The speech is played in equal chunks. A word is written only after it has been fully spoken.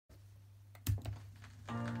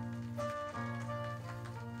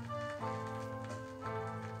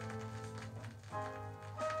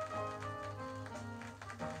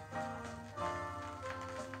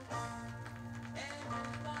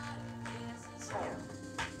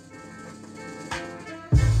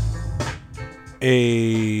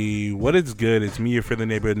What is good? It's me, your friendly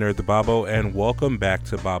neighborhood nerd, the Bobo, and welcome back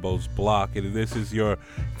to Bobo's Block. And if this is your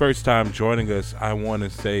first time joining us, I want to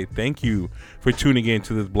say thank you for tuning in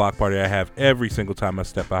to this block party I have every single time I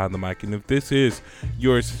step behind the mic. And if this is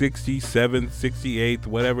your 67th, 68th,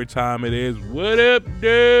 whatever time it is, what up,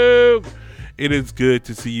 dude? It is good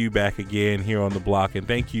to see you back again here on the block, and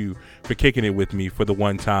thank you for kicking it with me for the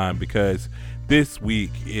one time, because this week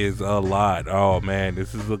is a lot. Oh man,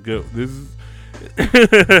 it's a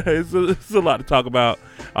lot to talk about.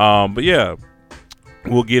 But yeah,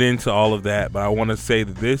 we'll get into all of that. But I want to say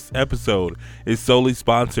that this episode is solely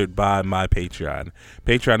sponsored by my Patreon.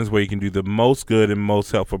 Patreon is where you can do the most good and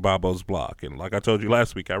most help for Bobo's Block. And like I told you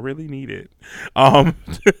last week, I really need it.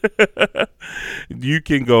 You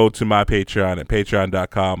can go to my Patreon at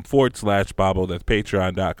patreon.com/Bobo. That's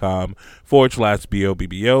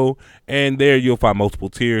patreon.com/BOBBO. And there you'll find multiple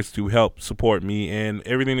tiers to help support me and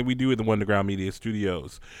everything that we do at the Wonderground Media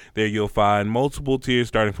Studios. There you'll find multiple tiers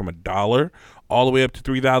starting from $1 all the way up to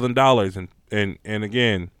 $3,000. And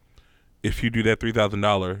again, if you do that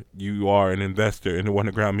 $3,000, you are an investor in the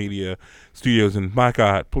Wonderground Media Studios. And my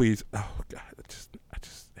God, please, oh God, I just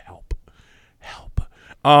help.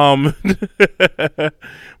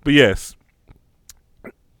 But yes,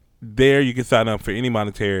 there you can sign up for any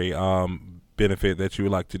monetary benefit that you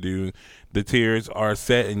would like to do. The tiers are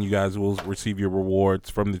set, and you guys will receive your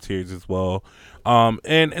rewards from the tiers as well.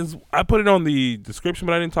 And as I put it on the description,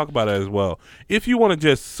 but I didn't talk about it as well. If you want to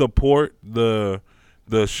just support the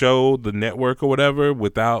show, the network, or whatever,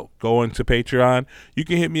 without going to Patreon, you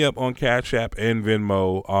can hit me up on Cash App and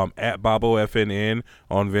Venmo, at BoboFNN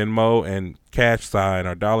on Venmo, and cash sign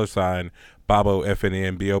or $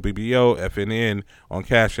 BoboFNN, BOBBOFNN on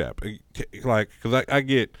Cash App. Like, because I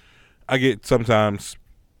get sometimes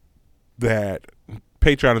that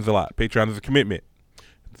Patreon is a lot. Patreon is a commitment.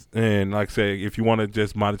 And like I say, if you want to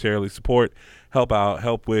just monetarily support,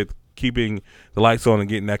 help with keeping the lights on and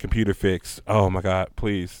getting that computer fixed, oh my God,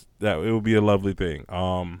 please, it would be a lovely thing.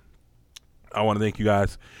 I want to thank you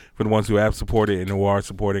guys for the ones who have supported and who are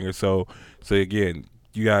supporting her. So again,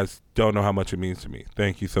 you guys don't know how much it means to me.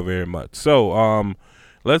 Thank you so very much. So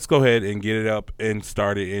let's go ahead and get it up and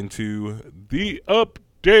start it into the updates.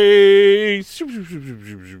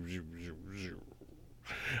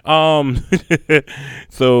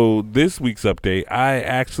 So this week's update, I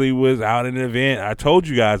actually was out at an event. I told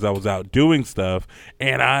you guys I was out doing stuff,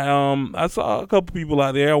 and I saw a couple people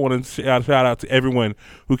out there. I want to shout out to everyone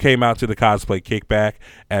who came out to the cosplay kickback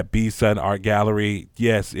at B Sun Art Gallery.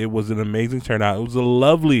 Yes, it was an amazing turnout. It was a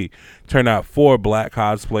lovely turnout for black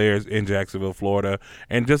cosplayers in Jacksonville, Florida,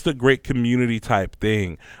 and just a great community type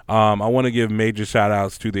thing. I want to give major shout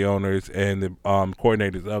outs to the owners and the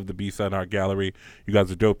coordinators of the B Sun Art Gallery. You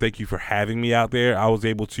guys are dope. Thank you for having me out there. I was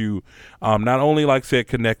able to not only, like I said,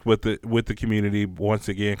 connect with the community once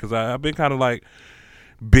again, because I've been kind of like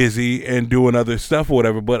busy and doing other stuff or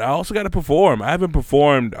whatever, but I also got to perform. I haven't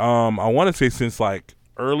performed, I want to say, since like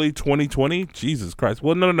early 2020. Jesus Christ.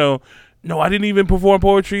 Well, no, I didn't even perform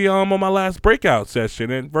poetry on my last breakout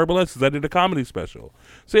session at Verbal Essence. I did a comedy special.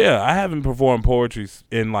 So yeah, I haven't performed poetry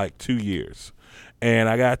in like 2 years. And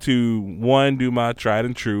I got to, do my tried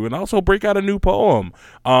and true, and also break out a new poem.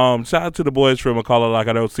 Shout out to the boys from A Color Like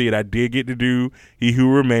I Don't See It. I did get to do He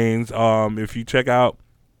Who Remains. If you check out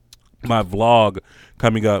my vlog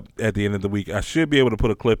coming up at the end of the week, I should be able to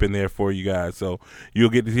put a clip in there for you guys. So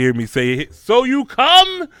you'll get to hear me say, "So you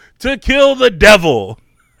come to kill the devil."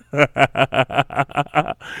 So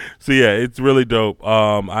yeah, it's really dope.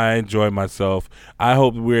 I enjoy myself. I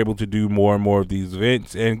hope we're able to do more and more of these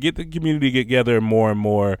events and get the community together more and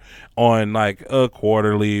more on like a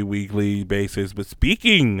quarterly, weekly basis. But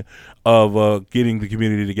speaking of getting the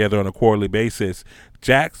community together on a quarterly basis,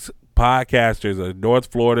 Jack's Podcasters,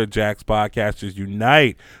 North Florida Jack's Podcasters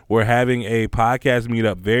Unite. We're having a podcast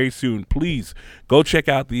meetup very soon. Please go check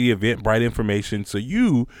out the Eventbrite information so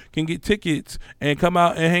you can get tickets and come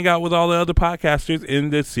out and hang out with all the other podcasters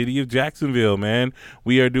in the city of Jacksonville, man.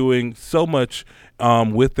 We are doing so much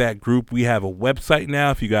with that group. We have a website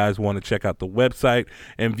now. If you guys want to check out the website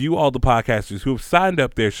and view all the podcasters who have signed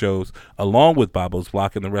up their shows along with Bobo's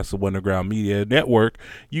Block and the rest of Wonderground Media Network,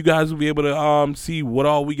 you guys will be able to see what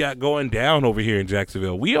all we got going down over here in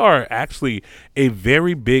Jacksonville. We are actually a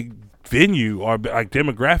very big venue or like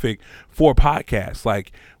demographic for podcasts.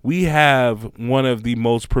 Like, we have one of the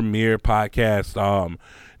most premier podcast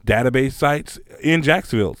database sites in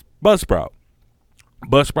Jacksonville, Buzzsprout.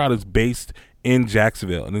 Buzzsprout is based in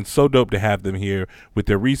Jacksonville, and it's so dope to have them here with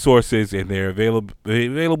their resources, and they're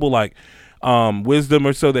available like wisdom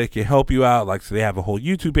or so that can help you out. Like, so they have a whole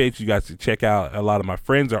YouTube page. You guys can check out. A lot of my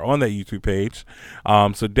friends are on that YouTube page.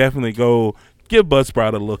 So definitely go give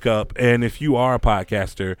Buzzsprout a look up. And if you are a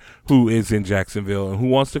podcaster who is in Jacksonville and who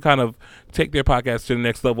wants to kind of take their podcast to the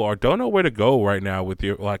next level or don't know where to go right now with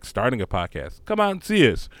your like starting a podcast, come out and see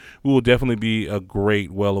us. We will definitely be a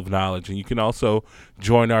great well of knowledge, and you can also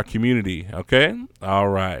join our community. Okay. All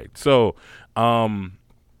right. So,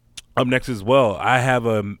 up next as well, I have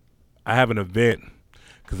an event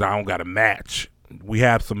because I don't got a match. We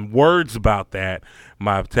have some words about that,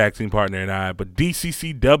 my tag team partner and I. But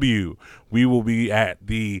DCCW, we will be at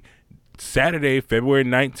the Saturday, February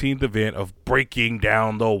 19th event of Breaking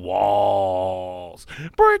Down the Walls.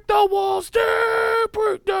 Break the walls down,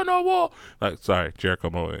 break down the wall. Sorry, Jericho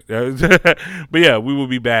moment. But yeah, we will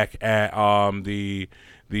be back at the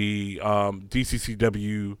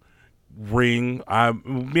DCCW ring. I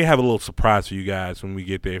may have a little surprise for you guys when we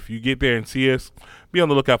get there. If you get there and see us, be on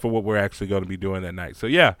the lookout for what we're actually going to be doing that night. So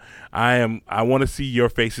yeah, I want to see your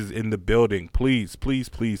faces in the building. Please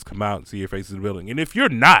come out and see your faces in the building. And if you're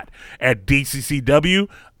not at DCCW,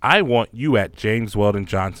 I want you at James Weldon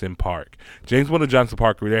Johnson Park. James Weldon Johnson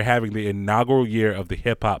Park, where they're having the inaugural year of the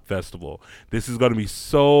Hip Hop Festival. This is going to be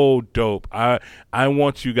so dope. I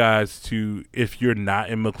want you guys to, if you're not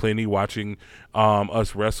in McClenny watching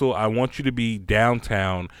us wrestle, I want you to be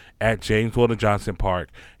downtown at James Weldon Johnson Park,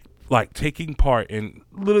 like taking part in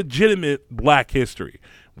legitimate Black history.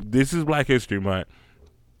 This is Black History Month.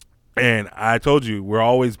 And I told you, we're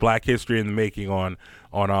always Black history in the making on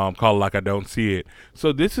Call It Like I Don't See It.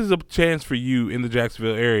 So this is a chance for you in the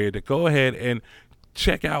Jacksonville area to go ahead and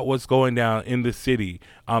check out what's going down in the city.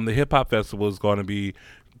 The Hip Hop Festival is going to be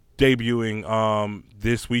debuting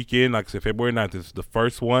this weekend. Like I said, February 9th is the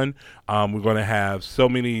first one. We're going to have so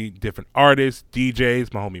many different artists,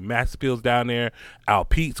 DJs. My homie Max Appeal's down there. Al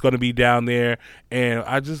Pete's going to be down there. And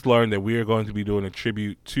I just learned that we are going to be doing a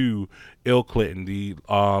tribute to Il Clinton, the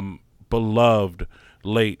beloved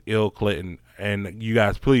late Il Clinton. And you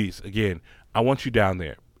guys, please, again, I want you down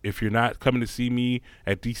there. If you're not coming to see me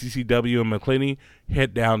at DCCW in McClenny,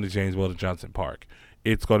 head down to James Weldon Johnson Park.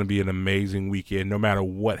 It's going to be an amazing weekend no matter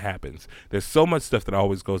what happens. There's so much stuff that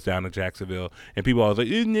always goes down in Jacksonville, and people always like,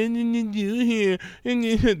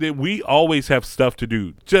 that we always have stuff to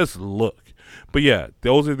do. Just look. But yeah,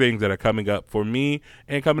 those are things that are coming up for me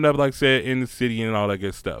and coming up, like I said, in the city and all that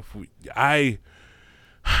good stuff. I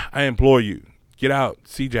implore you, get out,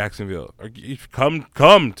 see Jacksonville, or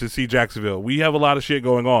come to see Jacksonville. We have a lot of shit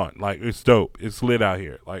going on. Like, it's dope. It's lit out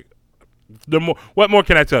here. Like, what more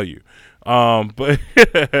can I tell you? But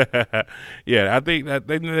yeah, I think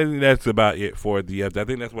that's about it for the update. I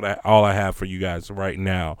think that's all I have for you guys right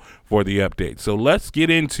now for the update. So let's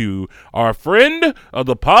get into our friend of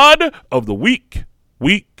the pod of the week.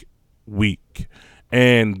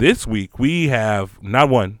 And this week we have not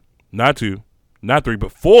one, not two, not three,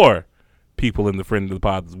 but four people in the friend of the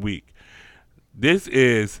pod this week. This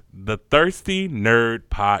is the Thirsty Nerd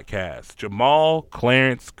Podcast. Jamal,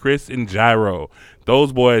 Clarence, Chris, and Gyro.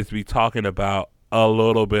 Those boys be talking about a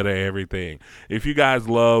little bit of everything. If you guys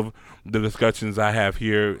love the discussions I have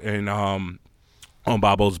here in on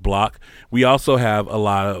Bobo's Block, we also have a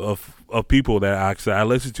lot of people that I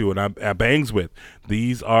listen to and I bangs with.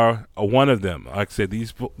 These are one of them. Like I said,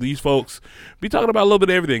 these folks be talking about a little bit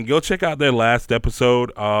of everything. Go check out their last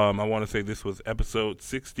episode. I want to say this was episode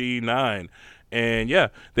 69. And yeah,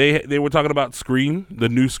 they were talking about Scream, the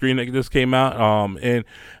new Scream that just came out. And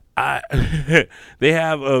they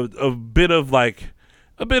have a bit of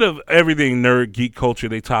everything nerd geek culture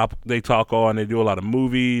they talk on. They do a lot of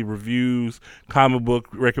movie reviews, comic book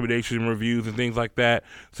recommendation reviews, and things like that.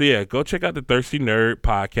 So yeah, go check out the Thirsty Nerd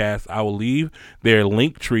Podcast. I will leave their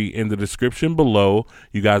link tree in the description below.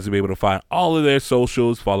 You guys will be able to find all of their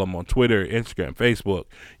socials. Follow them on Twitter, Instagram, Facebook.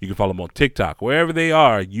 You can follow them on TikTok. Wherever they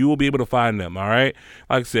are, you will be able to find them. All right.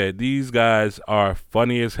 Like I said, these guys are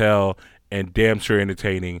funny as hell and damn sure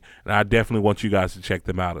entertaining, and I definitely want you guys to check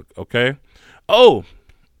them out. Okay. Oh,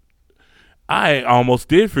 I almost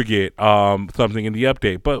did forget something in the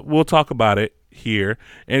update, but we'll talk about it here.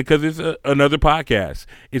 And because it's another podcast,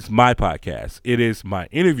 it's my podcast. It is my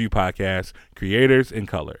interview podcast, Creators in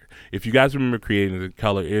Color. If you guys remember, Creators in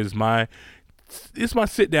Color it's my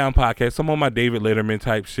sit down podcast. Some of my David Letterman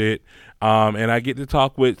type shit, and I get to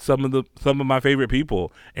talk with some of my favorite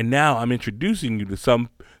people. And now I'm introducing you to some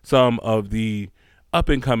of the up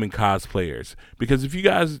and coming cosplayers. Because if you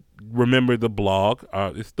guys remember the blog,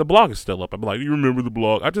 the blog is still up. I'm like, you remember the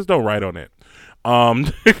blog? I just don't write on it. I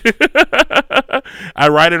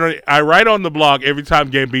write on the blog every time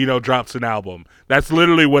Gambino drops an album. That's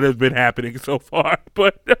literally what has been happening so far.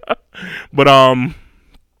 But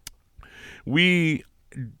we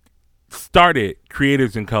started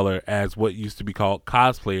Creators in Color as what used to be called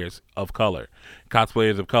Cosplayers of Color.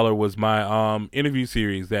 Cosplayers of Color was my interview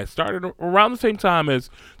series that started around the same time as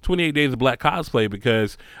 28 Days of Black Cosplay,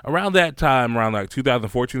 because around that time, around like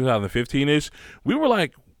 2014, 2015-ish, we were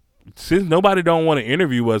like, since nobody don't want to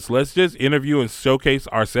interview us, let's just interview and showcase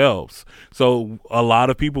ourselves. So a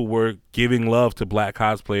lot of people were giving love to Black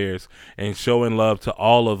cosplayers and showing love to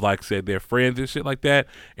all of, like I said, their friends and shit like that.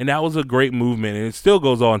 And that was a great movement, and it still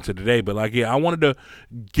goes on to today. But like, yeah, I wanted to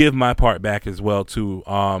give my part back as well to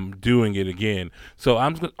doing it again. So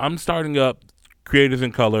I'm starting up Creators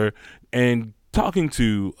in Color and talking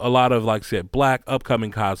to a lot of, like I said, Black upcoming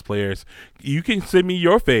cosplayers. You can send me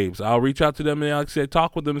your faves. I'll reach out to them and, like I said,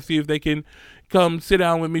 talk with them and see if they can come sit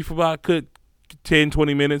down with me for about 10,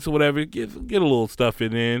 20 minutes or whatever. Get a little stuff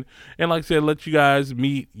in. And like I said, let you guys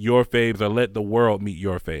meet your faves, or let the world meet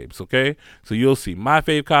your faves, okay? So you'll see my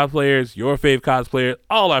fave cosplayers, your fave cosplayers,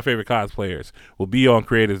 all our favorite cosplayers will be on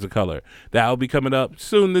Creators of Color. That will be coming up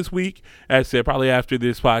soon this week. As I said, probably after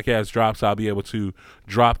this podcast drops, I'll be able to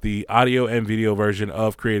drop the audio and video version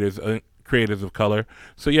of Creators of Color.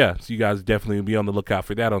 So yeah, so you guys definitely be on the lookout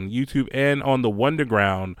for that on YouTube and on the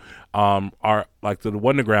Wonderground, the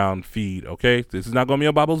Wonderground feed. Okay, this is not gonna be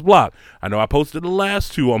on Bobbles Block. I know I posted the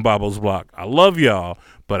last two on Bobbles Block. I love y'all,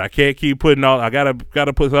 but I can't keep putting all. I gotta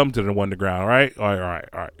put something to the Wonderground. Right? All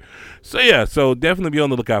right. So yeah, so definitely be on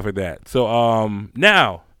the lookout for that. So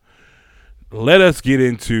now let us get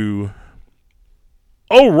into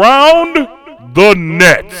Around the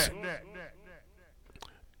Net.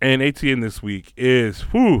 And ATN this week is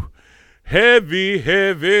heavy.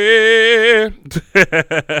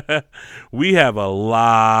 We have a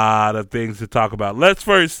lot of things to talk about. I'm going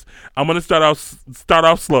to start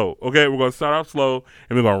off slow. Okay, we're going to start off slow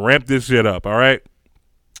and we're going to ramp this shit up, all right?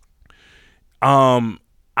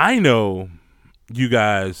 I know you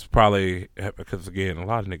guys probably, because again, a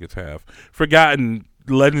lot of niggas have forgotten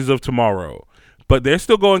Legends of Tomorrow. But they're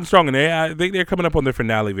still going strong, and I think they're coming up on their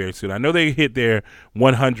finale very soon. I know they hit their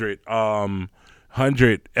 100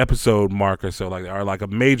 episode mark or so, like a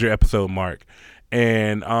major episode mark.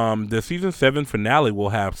 And the season 7 finale will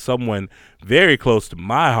have someone very close to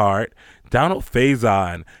my heart. Donald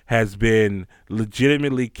Faison has been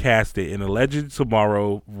legitimately casted in a Legends of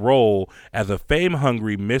Tomorrow role as a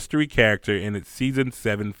fame-hungry mystery character in its season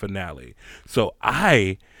 7 finale. So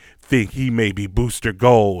I think he may be Booster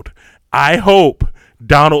Gold. I hope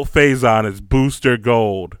Donald Faison is Booster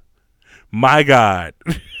Gold. My God.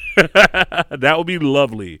 That would be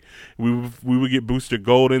lovely. We would get Booster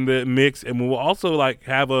Gold in the mix, and we will also like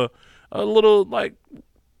have a little like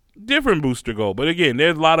different Booster Gold. But again,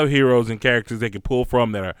 there's a lot of heroes and characters they can pull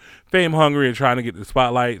from that are fame hungry and trying to get the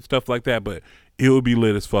spotlight, stuff like that. But it would be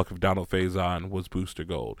lit as fuck if Donald Faison was Booster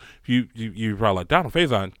Gold. You're probably like, Donald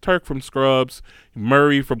Faison, Turk from Scrubs,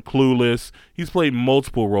 Murray from Clueless. He's played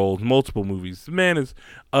multiple roles, multiple movies. The man is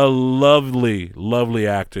a lovely, lovely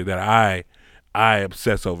actor that I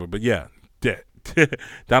obsess over. But yeah,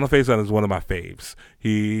 Donald Faison is one of my faves.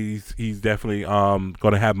 He's definitely going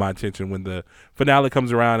to have my attention when the finale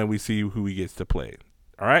comes around and we see who he gets to play.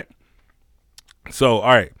 All right? So,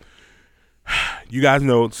 all right. You guys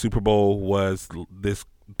know Super Bowl was this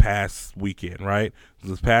past weekend, right?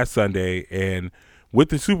 This past Sunday, and with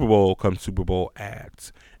the Super Bowl comes Super Bowl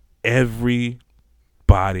ads. Everybody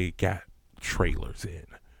got trailers in.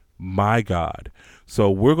 My God. So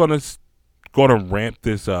we're gonna ramp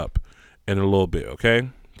this up in a little bit, okay?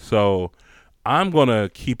 So I'm gonna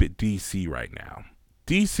keep it DC right now.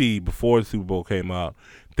 DC, before the Super Bowl came out,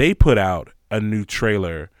 they put out a new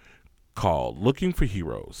trailer called Looking for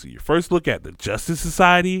Heroes. So your first look at the Justice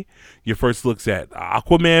Society, your first looks at the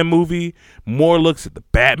Aquaman movie, more looks at the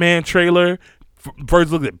Batman trailer,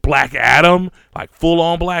 first look at Black Adam, like full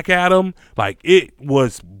on Black Adam. Like it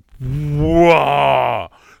was raw.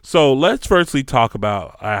 So let's firstly talk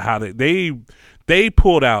about how they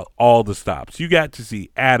pulled out all the stops. You got to see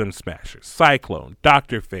Atom Smasher, Cyclone,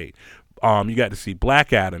 Dr. Fate. You got to see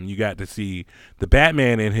Black Adam. You got to see the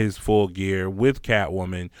Batman in his full gear with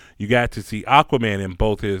Catwoman. You got to see Aquaman in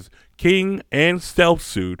both his King and Stealth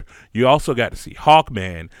suit. You also got to see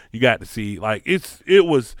Hawkman. You got to see it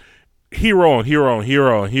was hero on hero on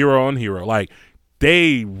hero on hero on hero. Like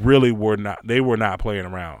they really were not playing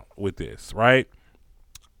around with this, right?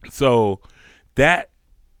 So that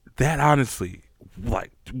honestly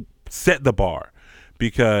like set the bar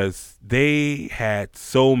because they had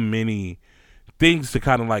so many things to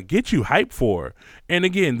kind of like get you hyped for. And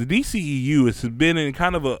again, the DCEU has been in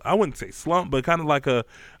kind of a, I wouldn't say slump, but kind of like a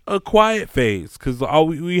quiet phase because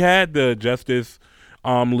we had the Justice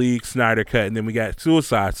League Snyder cut, and then we got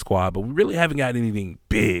Suicide Squad, but we really haven't got anything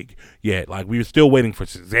big yet. Like, we were still waiting for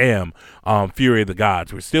Shazam, Fury of the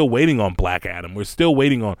Gods. We're still waiting on Black Adam. We're still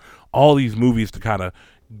waiting on all these movies to kind of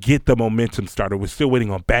get the momentum started. We're still waiting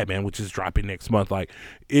on Batman, which is dropping next month. Like,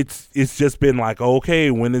 it's just been like, okay,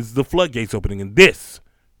 when is the floodgates opening? And this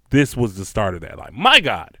was the start of that. Like, my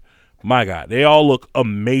God, they all look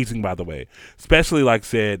amazing, by the way. Especially, like I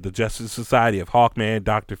said, the Justice Society of Hawkman,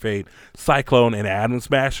 Dr. Fate, Cyclone, and Atom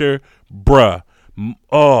Smasher. Bruh.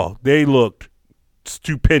 Oh, they looked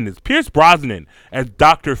stupendous. Pierce Brosnan as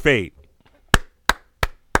Dr. Fate.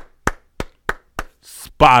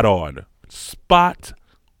 Spot on.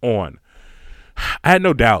 I had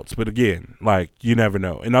no doubts, but again, like, you never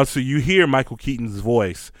know. And also, you hear Michael Keaton's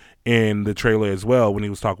voice in the trailer as well when he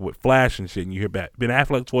was talking with Flash and shit, and you hear Ben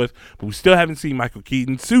Affleck's voice, but we still haven't seen Michael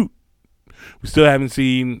Keaton's suit. We still haven't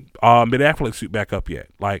seen Ben Affleck's suit back up yet.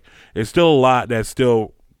 Like, there's still a lot that's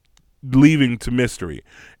still leaving to mystery.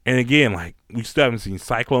 And again, like, we still haven't seen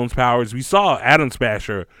Cyclone's powers. We saw Atom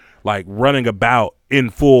Smasher like running about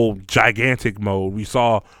in full gigantic mode. We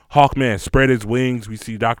saw Hawkman spread his wings. We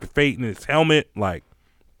see Dr. Fate in his helmet. Like,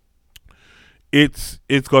 it's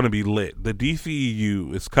going to be lit. The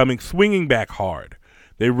DCEU is coming, swinging back hard.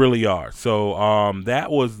 They really are. So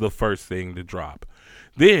that was the first thing to drop.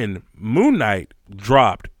 Then Moon Knight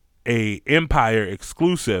dropped a Empire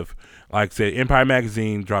exclusive. Like I said, Empire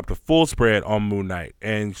Magazine dropped a full spread on Moon Knight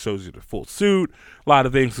and shows you the full suit, a lot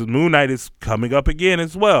of things. Moon Knight is coming up again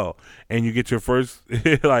as well, and you get your first,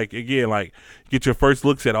 get your first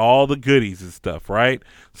looks at all the goodies and stuff, right?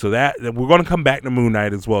 So that we're going to come back to Moon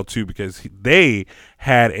Knight as well too, because they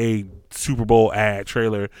had a Super Bowl ad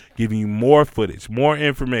trailer giving you more footage, more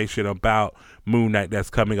information about Moon Knight that's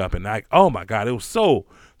coming up, and like, oh my God, it was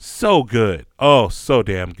so good, oh so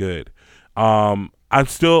damn good. I'm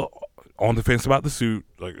still on the fence about the suit.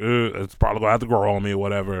 Like, it's probably gonna have to grow on me or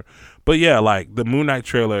whatever. But yeah, like the Moon Knight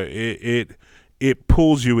trailer, it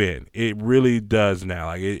pulls you in. It really does now.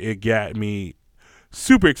 Like, it got me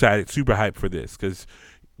super excited, super hyped for this, because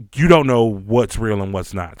you don't know what's real and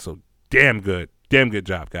what's not. So damn good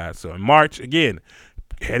job, guys. So in March, again,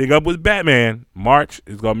 heading up with Batman. March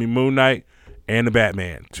is gonna be Moon Knight and the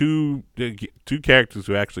Batman, two characters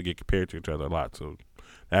who actually get compared to each other a lot. So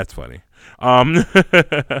that's funny.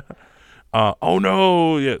 Oh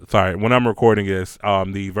no! Yeah, sorry. When I'm recording this,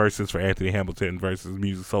 the verses for Anthony Hamilton versus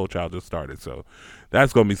Musiq Soulchild just started, so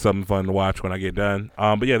that's gonna be something fun to watch when I get done.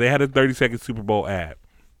 But yeah, they had a 30-second Super Bowl ad.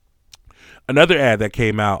 Another ad that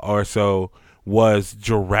came out or so was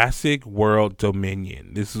Jurassic World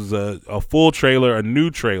Dominion. This is a full trailer, a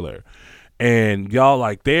new trailer, and y'all,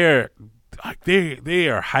 like, they are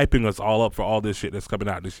hyping us all up for all this shit that's coming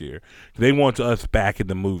out this year. They want us back in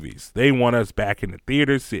the movies. They want us back in the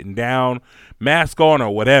theaters, sitting down, mask on or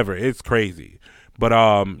whatever. It's crazy. But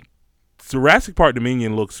Jurassic Park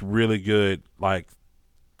Dominion looks really good, like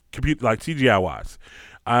CGI wise.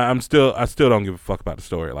 I still don't give a fuck about the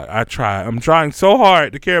story. Like, I'm trying so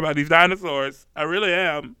hard to care about these dinosaurs. I really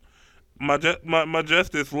am. My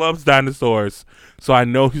Justice loves dinosaurs, so I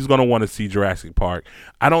know he's gonna want to see Jurassic Park.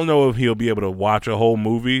 I don't know if he'll be able to watch a whole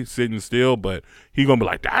movie sitting still, but he's gonna be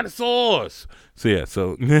like, dinosaurs. So yeah,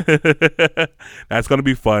 so that's gonna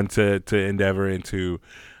be fun to endeavor into.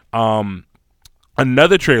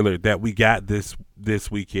 Another trailer that we got this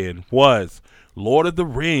weekend was Lord of the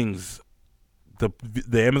Rings, the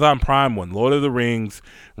Amazon Prime one, Lord of the Rings,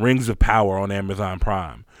 Rings of Power on Amazon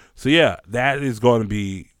Prime. So yeah, that is going to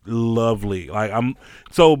be lovely. Like,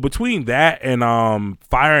 so between that and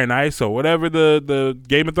Fire and Ice, or whatever the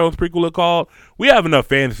Game of Thrones prequel is called, we have enough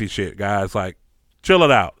fantasy shit, guys. Like, chill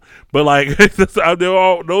it out. But like,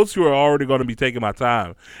 those two are already going to be taking my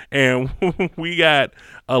time, and we got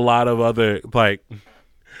a lot of other, like,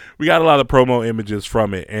 we got a lot of promo images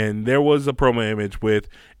from it, and there was a promo image with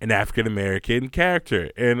an African American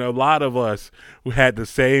character, and a lot of us who had the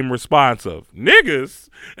same response of niggas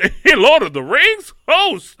in Lord of the Rings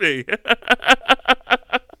hosting.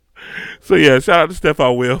 So yeah, shout out to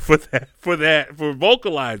Stefan Will for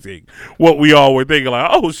vocalizing what we all were thinking.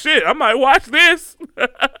 Like, oh shit, I might watch this.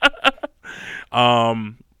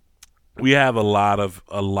 We have a lot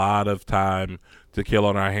of time to kill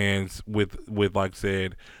on our hands with like I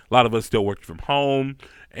said, a lot of us still working from home,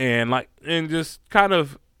 and just kind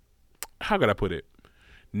of, how could I put it,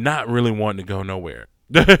 not really wanting to go nowhere.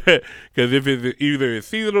 Because if it's either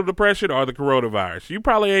seasonal depression or the coronavirus, you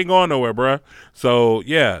probably ain't going nowhere, bruh. So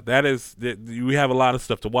yeah, we have a lot of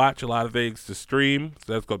stuff to watch, a lot of things to stream.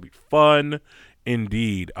 So that's gonna be fun,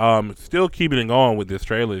 indeed. Still keeping it on with this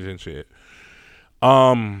trailers and shit.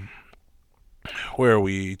 Where are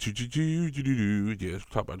we? Yeah,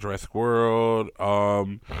 talk about Jurassic World.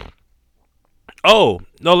 Oh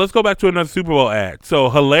no, let's go back to another Super Bowl ad. So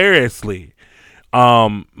hilariously,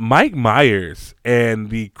 Mike Myers and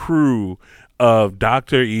the crew of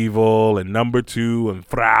Dr. Evil and Number Two and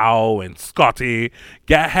Frau and Scotty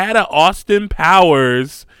had an Austin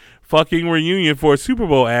Powers fucking reunion for a Super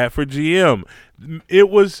Bowl ad for GM. It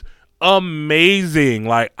was amazing.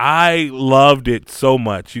 Like, I loved it so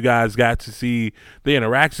much. You guys got to see the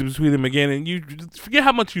interactions between them again, and you forget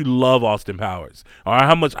how much you love Austin Powers, or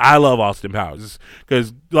how much I love Austin Powers,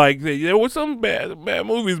 because like there were some bad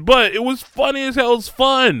movies, but it was funny as hell. It was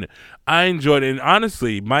fun. I enjoyed it, and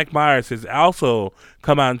honestly, Mike Myers has also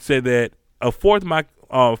come out and said that a fourth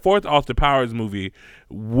Austin Powers movie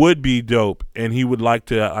would be dope, and he would like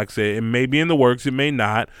to, like I said, it may be in the works, it may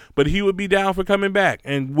not, but he would be down for coming back.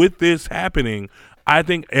 And with this happening, I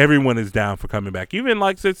think everyone is down for coming back. Even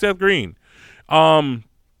like said Seth Green.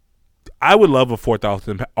 I would love a fourth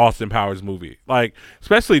Austin Powers movie, like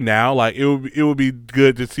especially now. Like it would be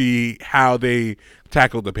good to see how they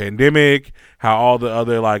tackled the pandemic, how all the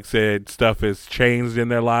other like said stuff has changed in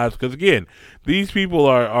their lives. Because again, these people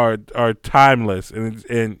are timeless,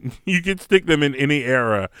 and you can stick them in any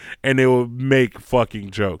era, and they will make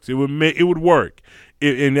fucking jokes. It would work.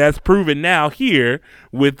 And that's proven now here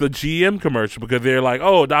with the GM commercial, because they're like,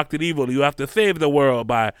 "Oh, Dr. Evil, you have to save the world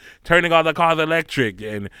by turning all the cars electric,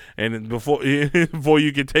 and before before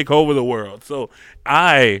you can take over the world." So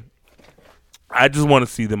I just want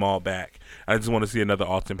to see them all back. I just want to see another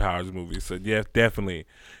Austin Powers movie. So yeah, definitely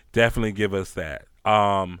give us that.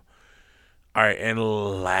 All right, and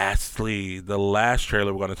lastly, the last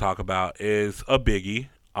trailer we're going to talk about is a biggie.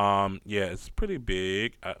 Yeah, it's pretty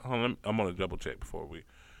big. I'm gonna double check before we.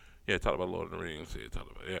 Yeah, talk about Lord of the Rings.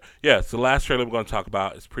 Yeah. So the last trailer we're gonna talk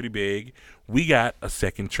about is pretty big. We got a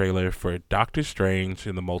second trailer for Doctor Strange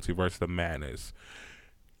in the Multiverse of Madness.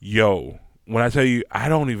 Yo, when I tell you, I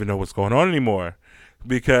don't even know what's going on anymore,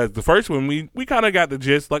 because the first one we kind of got the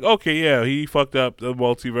gist. Like, okay, yeah, he fucked up the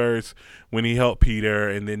multiverse when he helped Peter,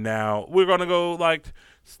 and then now we're gonna go like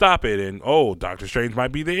stop it, and Doctor Strange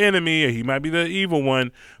might be the enemy, or he might be the evil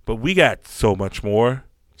one, but we got so much more.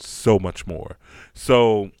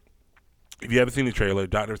 So if you haven't seen the trailer,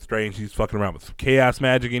 Doctor Strange, he's fucking around with some chaos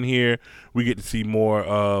magic in here. We get to see more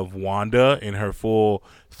of Wanda in her full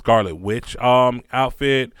Scarlet Witch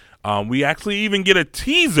outfit. We actually even get a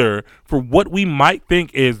teaser for what we might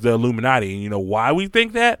think is the Illuminati. And you know why we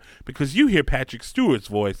think that? Because you hear Patrick Stewart's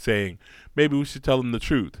voice saying, maybe we should tell them the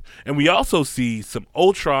truth. And we also see some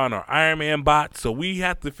Ultron or Iron Man bots, so we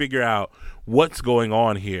have to figure out what's going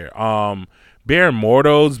on here. Baron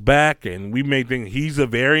Mordo's back, and we may think he's a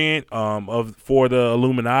variant for the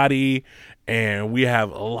Illuminati, and we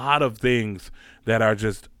have a lot of things that are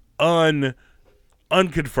just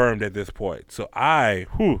unconfirmed at this point. So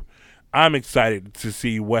I'm excited to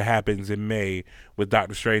see what happens in May with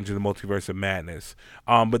Doctor Strange in the Multiverse of Madness.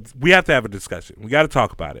 But we have to have a discussion. We got to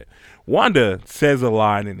talk about it. Wanda says a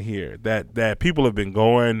line in here that people have been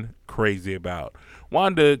going crazy about.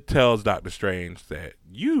 Wanda tells Doctor Strange that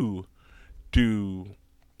you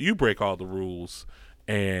break all the rules,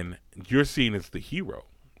 and you're seen as the hero.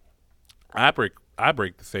 I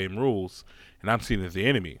break the same rules, and I'm seen as the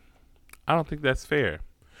enemy. I don't think that's fair.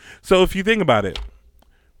 So if you think about it,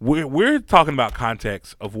 we're talking about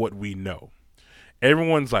context of what we know.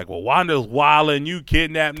 Everyone's like, well, Wanda's wildin', you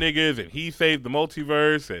kidnapped niggas, and he saved the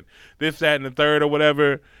multiverse, and this, that, and the third, or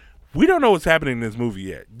whatever. We don't know what's happening in this movie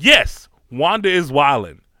yet. Yes, Wanda is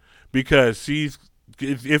wildin', because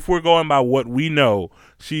if we're going by what we know,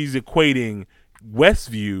 she's equating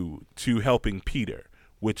Westview to helping Peter,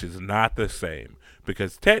 which is not the same.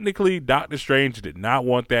 Because technically, Doctor Strange did not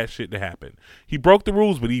want that shit to happen. He broke the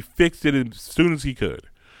rules, but he fixed it as soon as he could.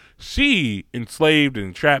 She enslaved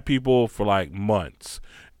and trapped people for like months,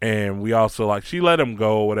 and we also like she let him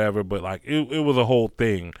go or whatever, but like it was a whole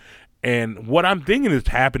thing. And what I'm thinking is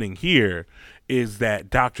happening here is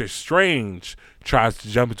that Doctor Strange tries to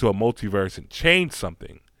jump into a multiverse and change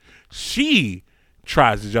something. She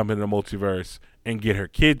tries to jump into the multiverse and get her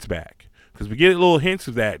kids back, because we get little hints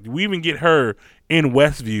of that. We even get her in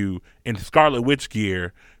Westview in Scarlet Witch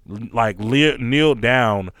gear, like kneeled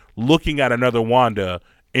down looking at another Wanda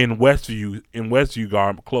in Westview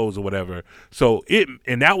garb clothes or whatever. So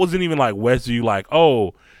and that wasn't even like Westview, like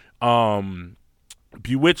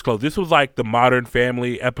Bewitched closed. This was like the Modern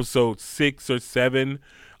Family episode 6 or 7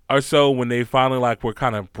 or so, when they finally like were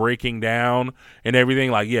kind of breaking down and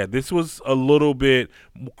everything. Like, yeah, this was a little bit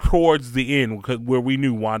towards the end where we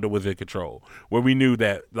knew Wanda was in control, where we knew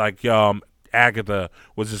that like Agatha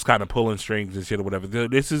was just kind of pulling strings and shit or whatever.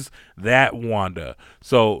 This is that Wanda.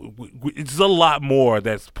 So it's a lot more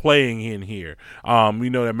that's playing in here. We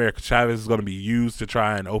know that America Chavez is going to be used to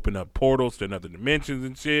try and open up portals to other dimensions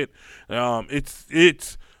and shit.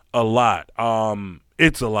 It's a lot.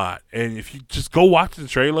 It's a lot. And if you just go watch the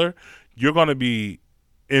trailer, you're going to be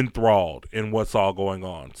enthralled in what's all going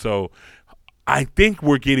on. So I think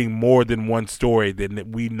we're getting more than one story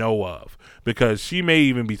than we know of, because she may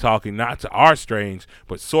even be talking not to our Strange,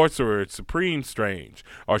 but Sorcerer Supreme Strange,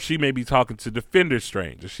 or she may be talking to Defender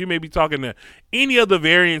Strange, or she may be talking to any of the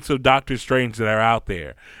variants of Doctor Strange that are out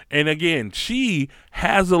there. And again, she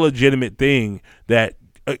has a legitimate thing that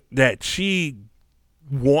she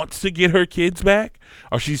wants to get her kids back,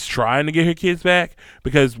 or she's trying to get her kids back,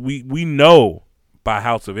 because we know by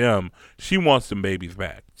House of M she wants them babies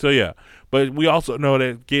back. So yeah. But we also know that,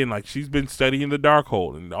 again, like, she's been studying the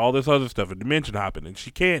Darkhold and all this other stuff and dimension hopping, and she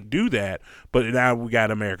can't do that. But now we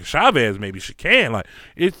got America Chavez. Maybe she can. Like,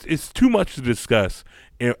 it's too much to discuss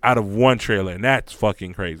out of one trailer, and that's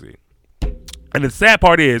fucking crazy. And the sad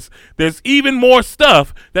part is, there's even more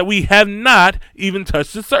stuff that we have not even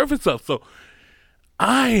touched the surface of. So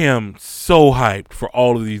I am so hyped for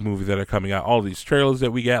all of these movies that are coming out, all of these trailers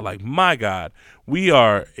that we got. Like, my God, we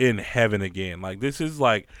are in heaven again. Like, this is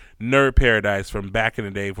like nerd paradise from back in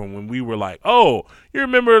the day, from when we were like, oh, you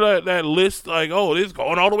remember that list? Like, oh, this is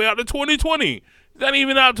going all the way out to 2020. It's not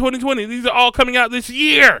even out 2020. These are all coming out this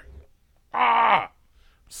year.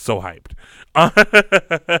 So hyped. All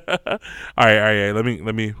right.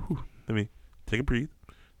 Let me take a breathe.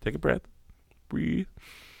 Take a breath. Breathe.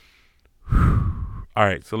 All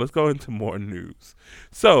right, so let's go into more news.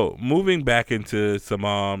 So, moving back into some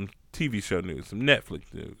TV show news, some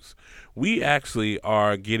Netflix news. We actually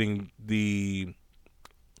are getting the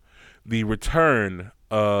return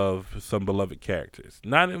of some beloved characters.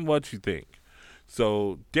 Not in what you think.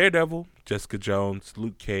 So, Daredevil, Jessica Jones,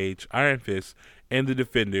 Luke Cage, Iron Fist, and the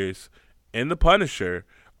Defenders, and the Punisher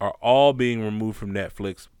are all being removed from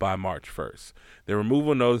Netflix by March 1st. The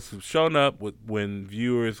removal notice have shown up when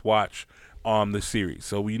viewers watch the series.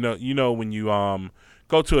 So you know when you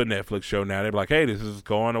go to a Netflix show now, they're like, hey, this is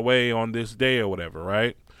going away on this day or whatever,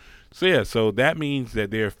 right? So yeah, so that means that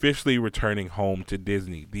they're officially returning home to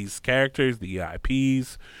Disney. These characters, the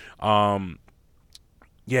IPs,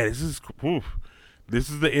 this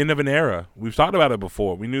is the end of an era. We've talked about it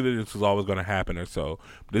before. We knew that this was always going to happen or so.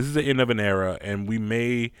 This is the end of an era, and we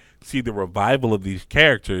may see the revival of these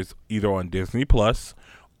characters either on Disney Plus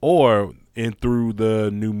or through the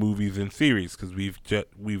new movies and series, because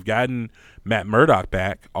we've gotten Matt Murdock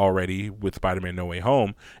back already with Spider-Man No Way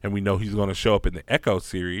Home, and we know he's going to show up in the Echo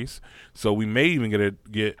series. So we may even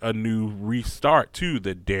get a new restart to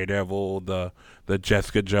the Daredevil, the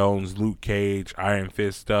Jessica Jones, Luke Cage, Iron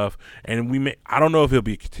Fist stuff, and I don't know if it'll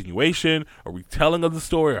be a continuation, a retelling of the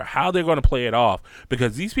story, or how they're going to play it off,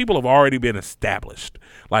 because these people have already been established.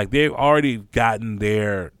 Like, they've already gotten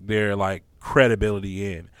their like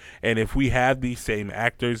credibility in, and if we have these same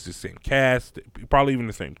actors, the same cast, probably even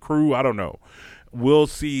the same crew, I don't know, we'll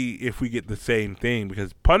see if we get the same thing,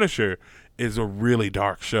 because Punisher is a really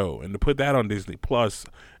dark show, and to put that on Disney Plus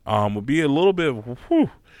would be a little bit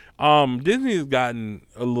of Disney has gotten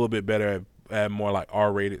a little bit better at more like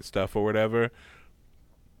R-rated stuff or whatever,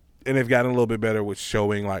 and they've gotten a little bit better with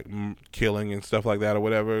showing like killing and stuff like that or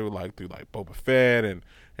whatever, like through like Boba Fett and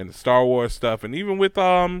the Star Wars stuff, and even with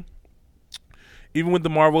the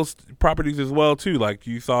Marvel properties as well too. Like,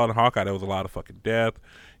 you saw in Hawkeye, there was a lot of fucking death.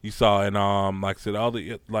 You saw in like I said, all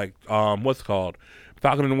the what's it called,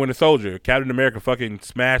 Falcon and the Winter Soldier, Captain America fucking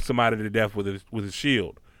smashed somebody to death with his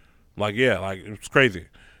shield. Like, yeah, like, it was crazy.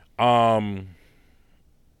 I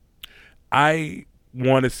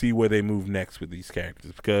want to see where they move next with these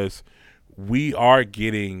characters, because we are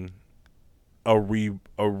getting a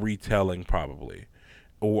retelling probably,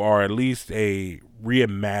 or at least a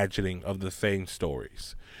reimagining of the same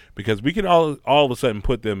stories, because we can all of a sudden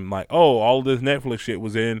put them like, oh, all of this Netflix shit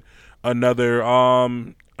was in another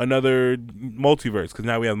multiverse, because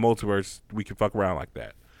now we have multiverse, we can fuck around like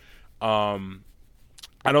that.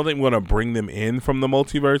 I don't think we're going to bring them in from the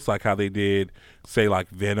multiverse like how they did, say, like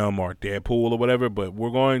Venom or Deadpool or whatever, but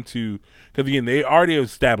we're going to, because again, they already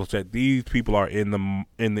established that these people are in the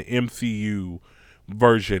MCU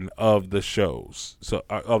version of the shows, so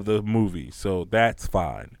of the movie, so that's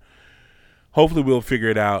fine. Hopefully we'll figure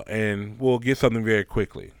it out and we'll get something very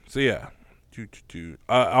quickly. So yeah,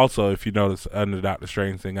 Also, if you notice, under the Doctor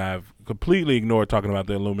Strange thing, I've completely ignored talking about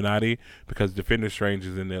the Illuminati because Defender Strange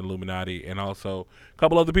is in the Illuminati, and also a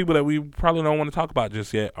couple other people that we probably don't want to talk about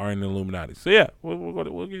just yet are in the Illuminati. So yeah,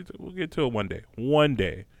 we'll get to it one day. One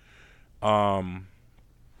day. Alrighty.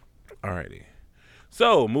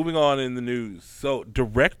 So moving on in the news. So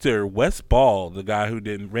director Wes Ball, the guy who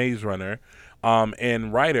did Maze Runner,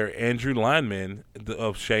 and writer Andrew Lyman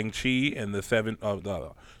of Shang-Chi and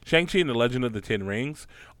Shang-Chi and the Legend of the Ten Rings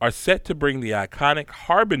are set to bring the iconic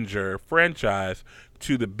Harbinger franchise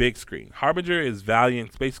to the big screen. Harbinger is Valiant,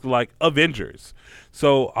 it's basically like Avengers.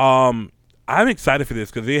 So I'm excited for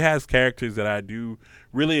this because it has characters that I do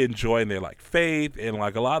really enjoy, and they're like Faith and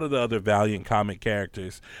like a lot of the other Valiant comic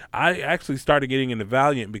characters. I actually started getting into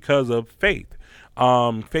Valiant because of Faith.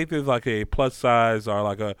 Faith is like a plus size or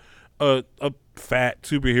like a fat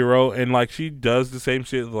superhero, and like she does the same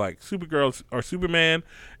shit like Supergirl or Superman,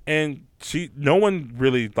 and no one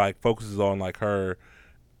really like focuses on like her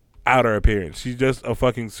outer appearance. She's just a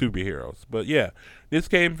fucking superhero. But yeah, this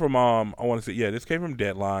came from this came from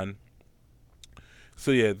Deadline. So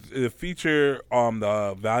yeah, the feature on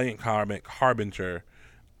the Valiant comic Harbinger.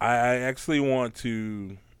 I actually want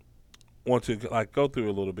to like go through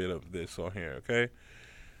a little bit of this on here, okay?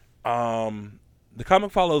 The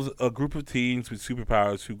comic follows a group of teens with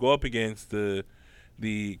superpowers who go up against the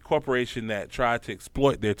corporation that tried to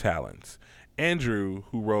exploit their talents. Andrew,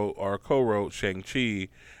 who wrote or co-wrote Shang-Chi,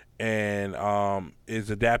 and is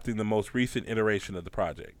adapting the most recent iteration of the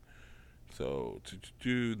project. So,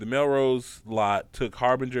 the Melrose lot took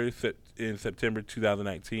Harbinger in September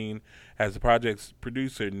 2019 as the project's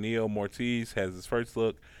producer, Neil Mortiz, has his first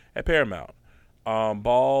look at Paramount.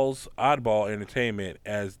 Ball's Oddball Entertainment,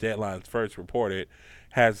 as Deadline's first reported,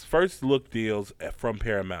 has first look deals from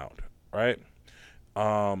Paramount, right?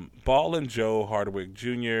 Ball and Joe Hardwick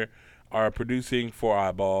Jr. are producing for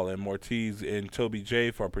Oddball, and Mortiz and Toby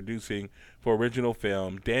J. are producing for original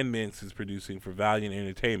film. Dan Mintz is producing for Valiant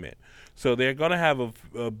Entertainment. So they're going to have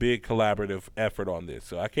a big collaborative effort on this.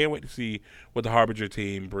 So I can't wait to see what the Harbinger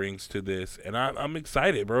team brings to this. And I'm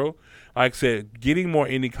excited, bro. Like I said, getting more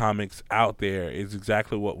indie comics out there is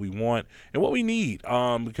exactly what we want and what we need.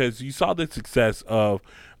 Because you saw the success of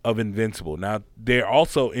Invincible. Now, they're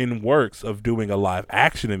also in works of doing a live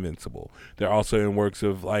action Invincible. They're also in works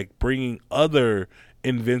of like bringing other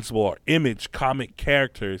Invincible or Image comic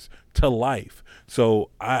characters to life. So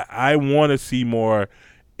I want to see more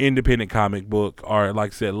independent comic book, or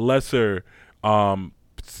like I said, lesser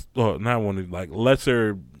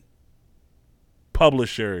lesser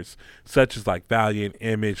publishers such as like Valiant,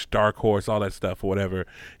 Image, Dark Horse, all that stuff or whatever,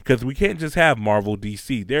 because we can't just have Marvel,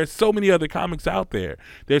 DC. There's so many other comics out there.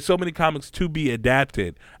 There's so many comics to be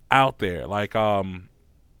adapted out there. Like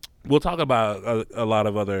we'll talk about a lot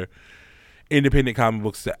of other independent comic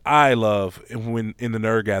books that I love when in the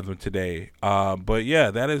Nerdgasm today. But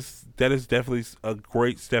yeah, that is definitely a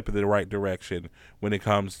great step in the right direction when it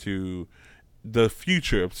comes to the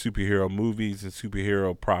future of superhero movies and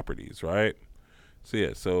superhero properties, right? So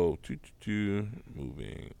yeah,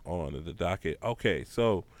 moving on to the docket. Okay,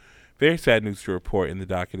 so very sad news to report in the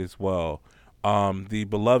docket as well. The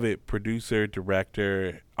beloved producer,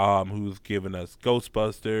 director, who's given us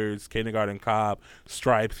Ghostbusters, Kindergarten Cop,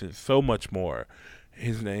 Stripes, and so much more.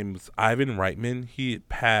 His name's Ivan Reitman. He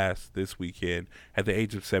passed this weekend at the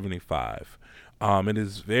age of 75. It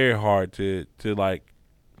is very hard it's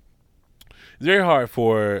very hard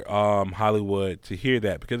for Hollywood to hear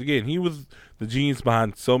that, because again, he was the genius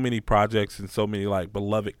behind so many projects and so many like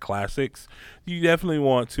beloved classics. You definitely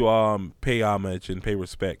want to pay homage and pay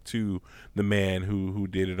respect to the man who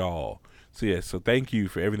did it all. So yeah, so thank you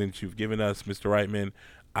for everything that you've given us, Mr. Reitman.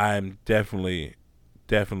 I'm definitely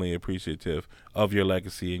appreciative of your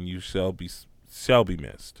legacy, and you shall be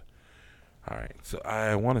missed. All right, so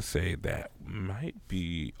I want to say that might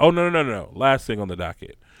be. Oh no! Last thing on the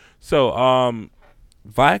docket. So,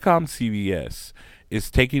 Viacom CBS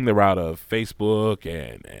is taking the route of Facebook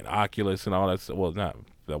and Oculus and all that stuff. Well, that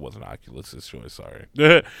wasn't Oculus' choice. Sorry,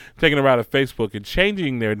 taking the route of Facebook and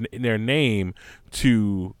changing their name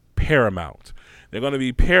to Paramount. They're going to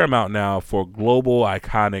be Paramount now for global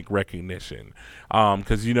iconic recognition.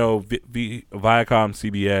 Because Viacom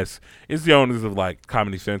CBS is the owners of like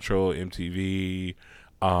Comedy Central, MTV,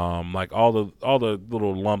 like all the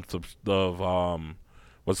little lumps of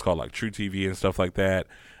what's called like True TV and stuff like that,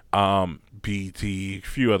 BT, a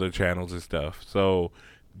few other channels and stuff. So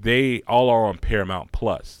they all are on Paramount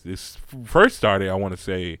Plus. This first started, I want to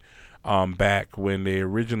say, back when they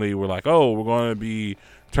originally were like, oh, we're going to be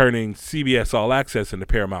turning CBS All Access into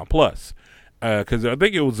Paramount Plus. because I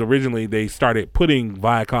think it was originally they started putting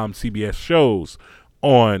Viacom CBS shows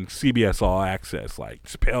on CBS All Access, like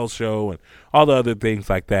Chappelle's Show and all the other things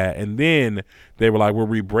like that. And then they were like, we're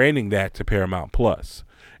rebranding that to Paramount Plus.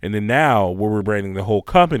 And then now we're rebranding the whole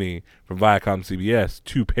company from Viacom CBS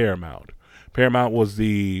to Paramount. Paramount was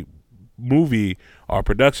the movie or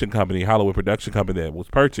production company, Hollywood production company that was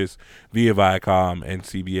purchased via Viacom and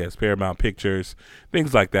CBS, Paramount Pictures,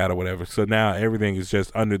 things like that or whatever. So now everything is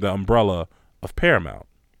just under the umbrella of Paramount.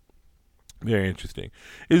 Very interesting.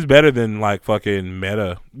 It's better than like fucking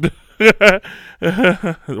Meta.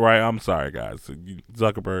 Right? I'm sorry, guys.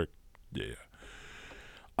 Zuckerberg. Yeah.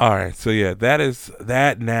 All right. So yeah,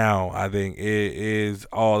 that now I think it is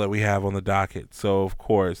all that we have on the docket. So of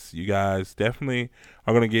course, you guys definitely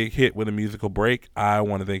are going to get hit with a musical break. I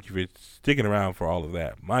want to thank you for sticking around for all of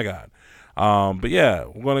that. My God. But yeah,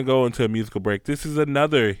 we're going to go into a musical break. This is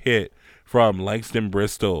another hit from Langston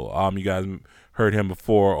Bristol. You guys heard him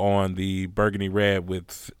before on the Burgundy Red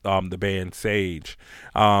with the band Sage.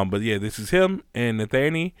 But yeah, this is him and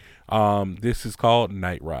Nathaniel. This is called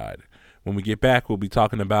Night Ride. When we get back, we'll be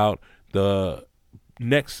talking about the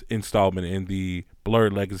next installment in the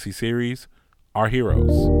Blurred Legacy series, Our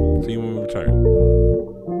Heroes. See you when we return.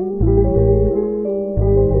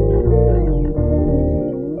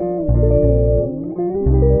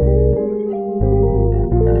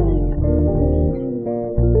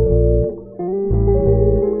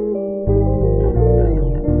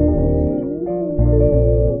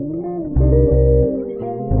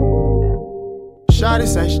 Shawty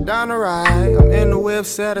say she down the ride. I'm in the whip,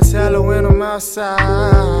 set a cellar when I'm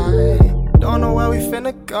outside. Don't know where we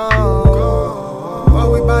finna go,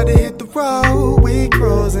 but we bout to hit the road. We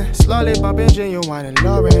cruising, slowly bumping Genuine and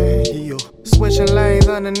Lauren Hill. Switching lanes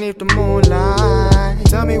underneath the moonlight.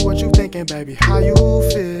 Tell me what you thinking, baby, how you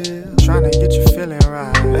feel. Tryna get you feeling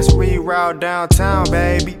right. Let's reroute downtown,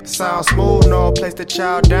 baby. Sound smooth, no place to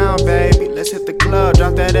chow down, baby. Let's hit the club,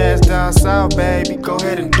 drop that ass down south, baby. Go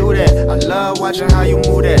ahead and do that. I love watching how you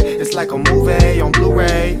move that. It's like a movie on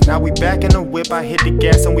Blu-ray. Now we back in the whip, I hit the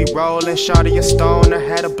gas and we rollin'. Shawty a stone, I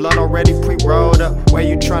had a blunt already pre-rolled up. Where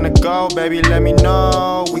you tryna go, baby, let me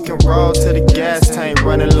know. We can roll till the gas tank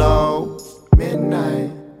running low.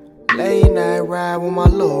 Midnight, late night ride with my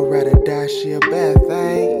little ride or die. She a bad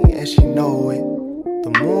thing, and she know it.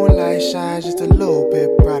 The moonlight shines just a little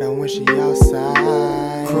bit brighter when she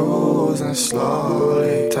outside. Cruising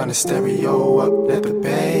slowly, turn the stereo up, let the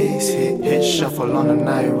bass hit shuffle on the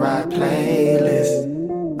night ride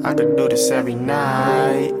playlist. I could do this every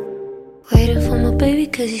night. Waiting for my baby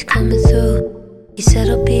cause he's coming through. He said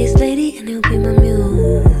I'll be his lady and he'll be my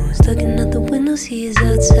muse. Looking out the window, see he's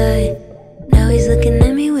outside. Now he's looking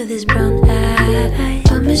at me with his brown eyes.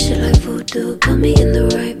 Promise you like voodoo, got me in the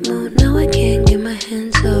right mood. Now I can't get my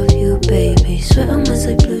hands off you, baby. Swear I'm just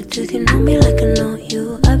like Bluetooth, you know me like I know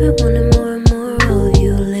you. I've been wanting more and more of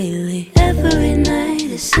you lately. Every night,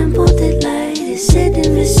 a simple delight is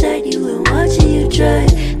sitting beside you and watching you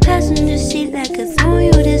drive. Passenger seat like a throne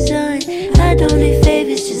you design. I don't need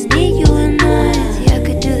favors, just need you and I. See, I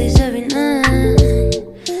could do this every night.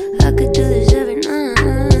 I could do this every night.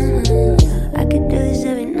 I could do this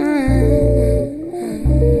every night.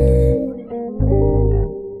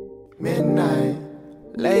 Midnight,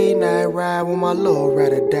 late night ride with my little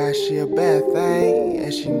ride or die. She a bad thing,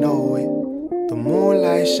 and she know it. The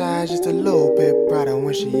moonlight shines just a little bit brighter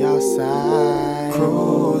when she outside.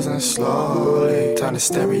 Cruising slowly, turn the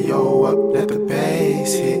stereo up, let the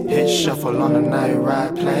bass hit shuffle on the night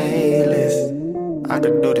ride playlist. I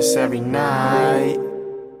could do this every night.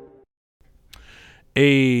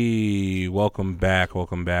 Hey, welcome back. I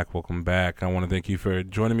want to thank you for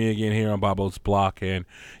joining me again here on Bobo's Block. And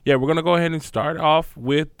yeah, we're going to go ahead and start off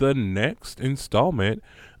with the next installment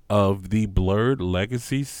of the Blurred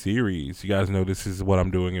Legacy series. You guys know this is what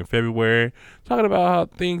I'm doing in February, talking about how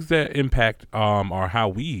things that impact or how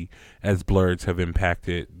we as Blurreds have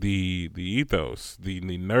impacted the ethos, the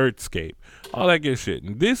nerdscape, all that good shit.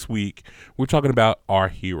 And this week we're talking about our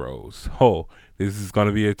heroes. This is going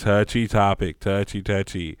to be a touchy topic,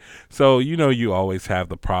 touchy. So, you always have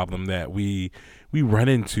the problem that we run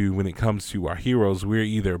into when it comes to our heroes. We're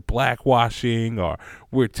either blackwashing or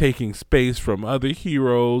we're taking space from other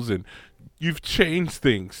heroes, and you've changed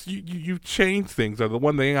things. You've changed things. The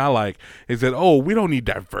one thing I like is that, we don't need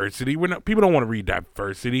diversity. People don't want to read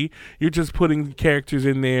diversity. You're just putting characters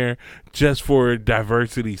in there just for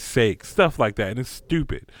diversity's sake, stuff like that, and it's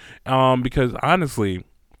stupid. Because honestly,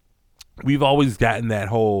 we've always gotten that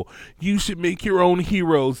whole, you should make your own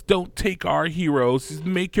heroes. Don't take our heroes. Just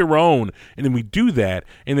make your own. And then we do that,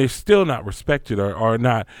 and they're still not respected or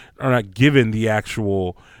not given the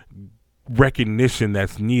actual recognition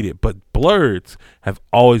that's needed, but Blurs have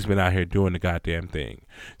always been out here doing the goddamn thing.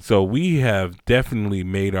 So we have definitely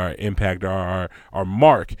made our impact, our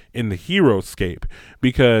mark in the hero-scape,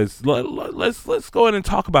 because let's go ahead and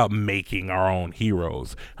talk about making our own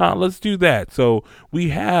heroes. Let's do that. So we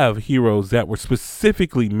have heroes that were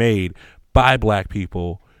specifically made by black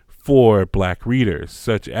people for black readers,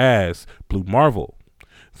 such as Blue Marvel,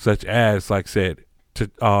 such as, like I said,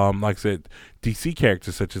 DC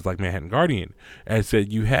characters such as like Manhattan Guardian. As I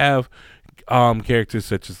said, you have characters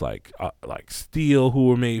such as like Steel, who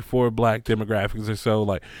were made for black demographics or so.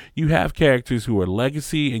 Like, you have characters who are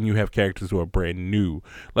legacy and you have characters who are brand new.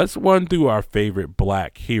 Let's run through our favorite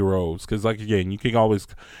black heroes, because like, again, you can always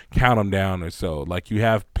count them down or so. Like, you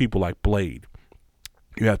have people like Blade,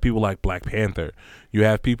 you have people like Black Panther, you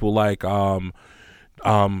have people like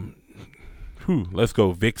let's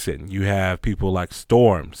go Vixen. You have people like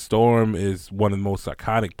Storm. Storm is one of the most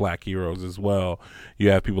iconic black heroes as well. You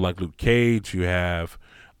have people like Luke Cage. You have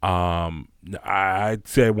I'd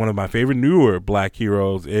say one of my favorite newer black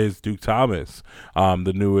heroes is Duke Thomas.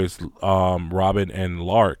 The newest Robin and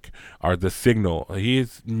Lark are the Signal. He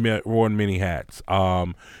has worn many hats.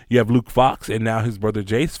 You have Luke Fox and now his brother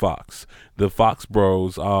Jace Fox. The Fox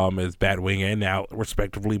Bros is Batwing and now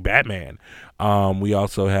respectively Batman. We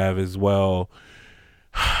also have as well,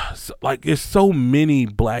 like, there's so many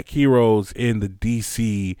black heroes in the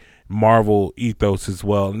DC Marvel ethos as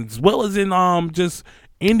well as in just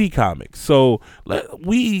indie comics. So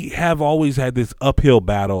we have always had this uphill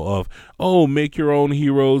battle of, oh, make your own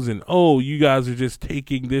heroes, and oh, you guys are just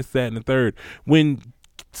taking this, that, and the third. When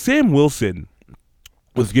Sam Wilson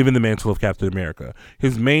was given the mantle of Captain America,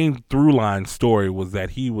 his main through line story was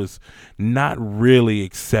that he was not really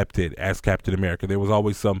accepted as Captain America. There was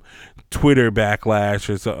always some Twitter backlash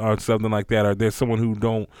or something like that, or there's someone who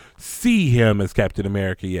don't see him as Captain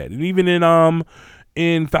America yet. And even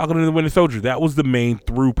in Falcon and the Winter Soldier, that was the main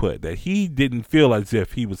throughput, that he didn't feel as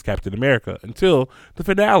if he was Captain America until the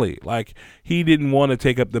finale. Like, he didn't want to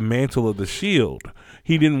take up the mantle of the Shield.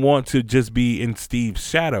 He didn't want to just be in Steve's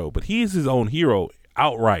shadow, but he is his own hero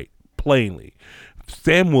outright, plainly.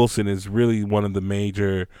 Sam Wilson is really one of the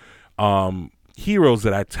major heroes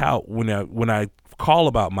that I tout when I call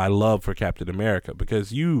about my love for Captain America,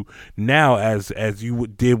 because you now, as you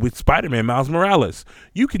did with Spider-Man Miles Morales,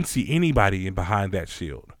 you can see anybody in behind that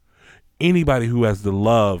shield. Anybody who has the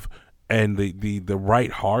love and the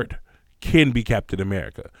right heart can be Captain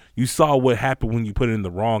America. You saw what happened when you put it in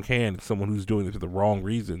the wrong hand, someone who's doing it for the wrong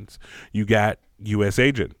reasons. You got U.S.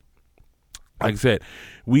 Agent. Like I said,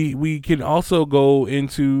 we can also go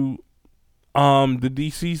into the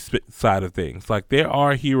DC side of things. Like, there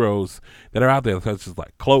are heroes that are out there, such as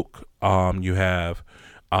like Cloak. You have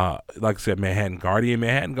like I said, Manhattan Guardian.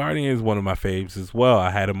 Manhattan Guardian is one of my faves as well.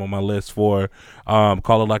 I had him on my list for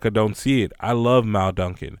Call It Like I Don't See It. I love Mal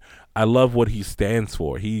Duncan. I love what he stands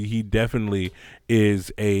for. He definitely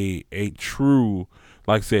is a true,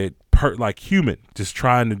 like I said, human, just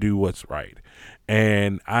trying to do what's right.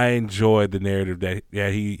 And I enjoyed the narrative that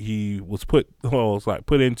he was put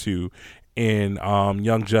into in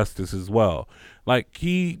Young Justice as well. Like,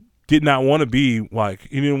 he didn't want to be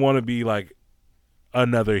like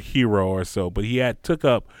another hero or so, but he took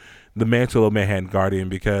up the mantle of Manhattan Guardian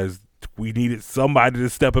because we needed somebody to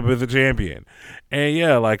step up as a champion. And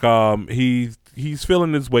yeah, like he's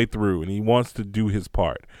feeling his way through and he wants to do his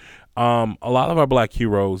part. A lot of our black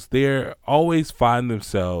heroes, they always find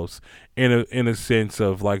themselves in a sense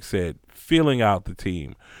of, like I said, feeling out the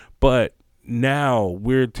team. But now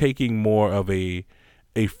we're taking more of a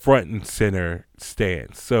front and center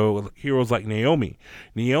stance. So heroes like Naomi.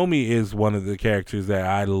 Naomi is one of the characters that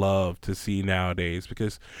I love to see nowadays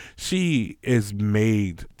because she is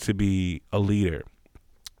made to be a leader.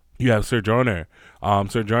 You have Sojourner.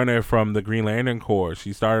 Sojourner from the Green Lantern Corps.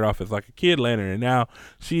 She started off as like a kid lantern, and now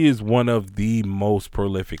she is one of the most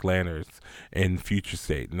prolific lanterns in Future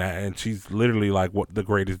State. And she's literally like the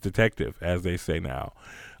greatest detective, as they say now.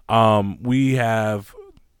 We have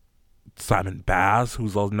Simon Baz,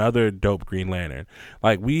 who's another dope Green Lantern.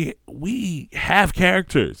 Like, we have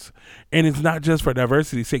characters, and it's not just for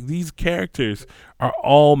diversity's sake. These characters are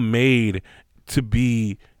all made to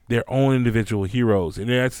be their own individual heroes.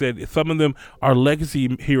 And I said, some of them are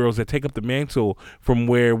legacy heroes that take up the mantle from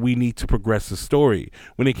where we need to progress the story.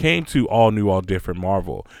 When it came to All New, All Different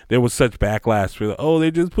Marvel, there was such backlash for,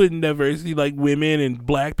 they're just putting diversity, like women and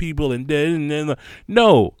black people and then.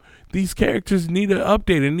 No, these characters need an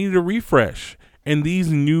update and need a refresh. And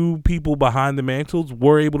these new people behind the mantles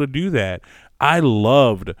were able to do that. I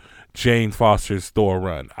loved Jane Foster's Thor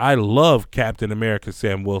run. I love Captain America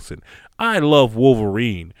Sam Wilson. I love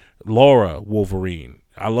Wolverine. Laura Wolverine.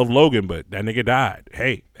 I love Logan, but that nigga died.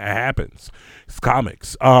 Hey, that happens. It's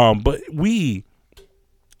comics. But we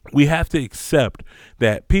have to accept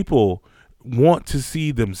that people want to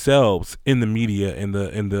see themselves in the media and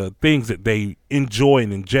the things that they enjoy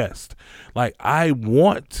and ingest. Like, I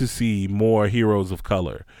want to see more heroes of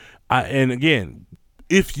color. And again,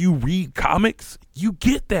 if you read comics, you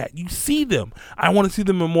get that. You see them. I want to see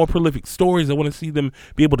them in more prolific stories. I want to see them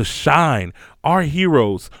be able to shine. Our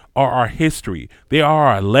heroes are our history. They are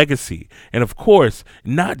our legacy. And of course,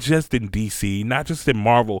 not just in DC, not just in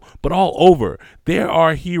Marvel, but all over. There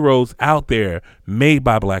are heroes out there made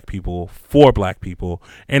by black people for black people.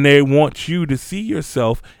 And they want you to see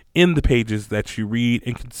yourself in the pages that you read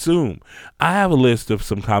and consume. I have a list of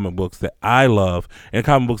some comic books that I love and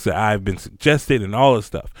comic books that I've been suggested and all this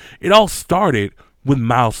stuff. It all started with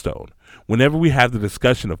Milestone. Whenever we have the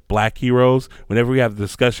discussion of black heroes, whenever we have the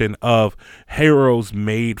discussion of heroes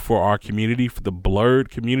made for our community, for the blurred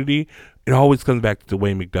community, it always comes back to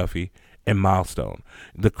Dwayne McDuffie and Milestone.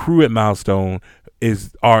 The crew at Milestone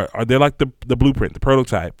are they're like the blueprint, the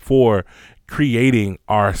prototype for creating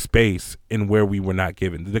our space in where we were not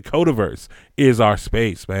given. The Dakotaverse is our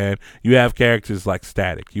space, man. You have characters like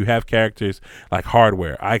Static. You have characters like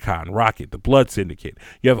Hardware, Icon, Rocket, the Blood Syndicate.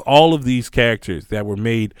 You have all of these characters that were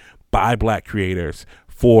made by black creators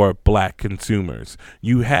for black consumers.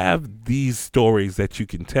 You have these stories that you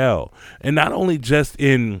can tell. And not only just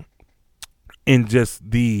in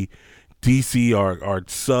just the DC or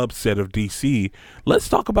subset of DC, let's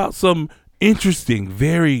talk about some interesting,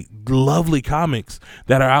 very lovely comics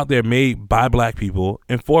that are out there made by black people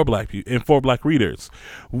and for black people and for black readers.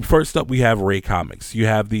 First up, we have Ray Comics. You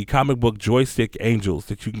have the comic book Joystick Angels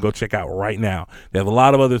that you can go check out right now. They have a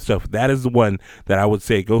lot of other stuff. That is the one that I would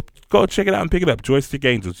say go check it out and pick it up. Joystick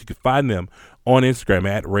Angels. You can find them on Instagram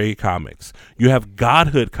at Ray Comics. You have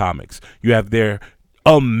Godhood Comics. You have their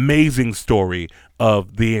amazing story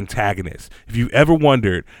of the antagonist. If you ever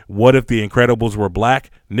wondered what if the Incredibles were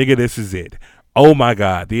black, nigga, this is it. Oh my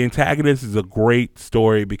God, the antagonist is a great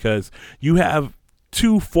story because you have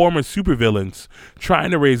two former supervillains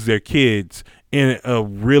trying to raise their kids in a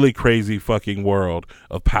really crazy fucking world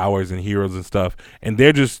of powers and heroes and stuff, and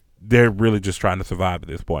they're really just trying to survive at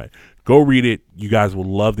this point. Go read it. You guys will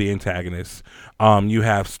love the antagonists. You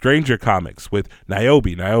have Stranger Comics with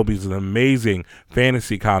Niobe. Niobe is an amazing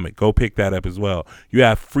fantasy comic. Go pick that up as well. You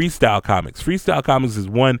have Freestyle Comics. Freestyle Comics is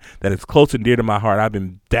one that is close and dear to my heart. I've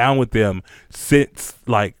been down with them since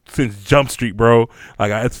Jump Street, bro.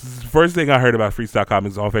 It's the first thing I heard about Freestyle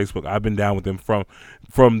Comics on Facebook. I've been down with them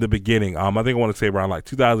from the beginning. I think I want to say around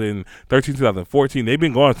 2013, 2014. They've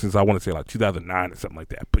been going since I want to say 2009 or something like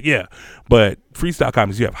that. But Freestyle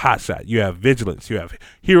Comics, you have Hotshot, you have Vigilance, you have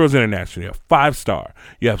Heroes International, you have 5 Star.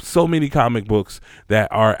 You have so many comic books that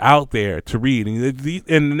are out there to read. And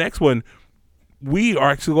the next one we are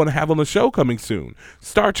actually going to have on the show coming soon,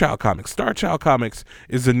 Star Child Comics. Star Child Comics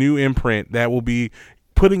is a new imprint that will be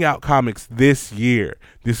putting out comics this year.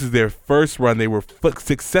 This is their first run. They were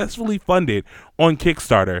successfully funded on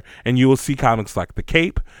Kickstarter, and you will see comics like The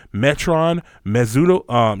Cape, Metron,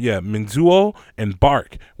 Menzuo, and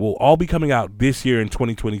Bark will all be coming out this year in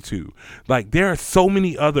 2022. There are so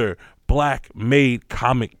many other black made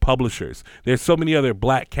comic publishers. There's so many other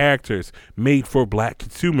black characters made for black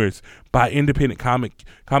consumers by independent comic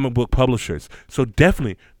book publishers. So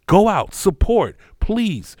definitely go out, support,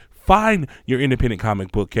 please. Find your independent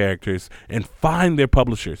comic book characters and find their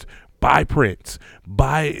publishers. Buy prints,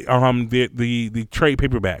 buy the trade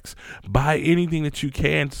paperbacks, buy anything that you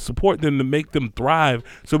can to support them, to make them thrive,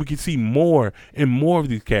 so we can see more and more of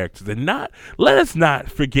these characters. And let us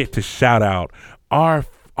not forget to shout out our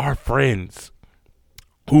friends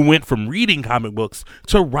who went from reading comic books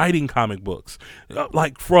to writing comic books,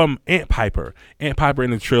 from Aunt Piper in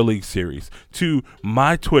the Trill League series, to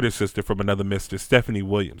my Twitter sister from another mister, Stephanie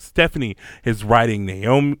Williams. Stephanie is writing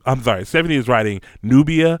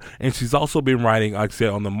Nubia, and she's also been writing, like I said,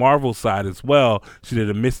 on the Marvel side as well. She did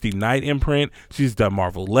a Misty Knight imprint. She's done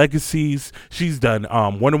Marvel Legacies. She's done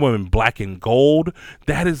Wonder Woman Black and Gold.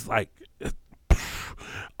 That is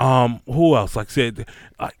who else? Like I said,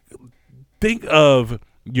 think of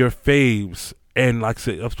your faves, and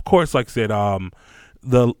of course, the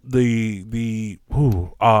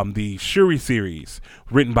Shuri series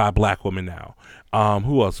written by a black woman now.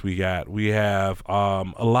 Who else we got? We have a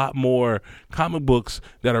lot more comic books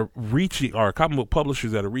that are reaching, or comic book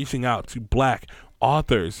publishers that are reaching out to black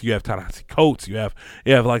authors. You have Ta-Nehisi Coates. You have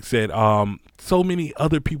like I said, so many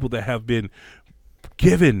other people that have been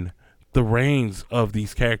given the reigns of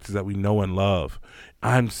these characters that we know and love.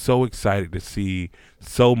 I'm so excited to see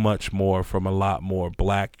so much more from a lot more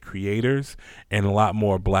black creators and a lot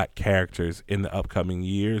more black characters in the upcoming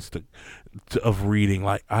years of reading.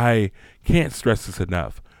 Like, I can't stress this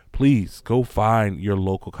enough. Please go find your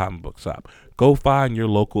local comic book shop. Go find your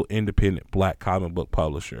local independent black comic book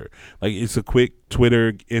publisher. Like, it's a quick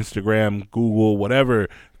Twitter, Instagram, Google, whatever,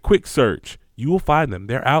 quick search. You will find them.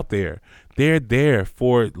 They're out there. They're there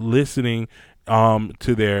for listening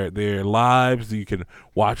to their lives. You can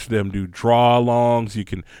watch them do draw alongs. You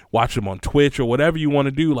can watch them on Twitch or whatever you want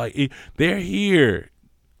to do. Like, they're here.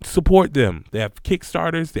 Support them. They have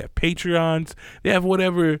Kickstarters. They have Patreons. They have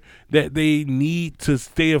whatever that they need to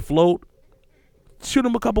stay afloat. Shoot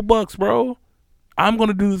them a couple bucks, bro. I'm going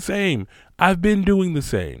to do the same. I've been doing the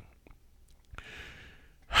same.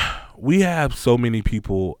 We have so many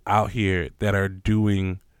people out here that are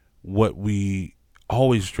doing what we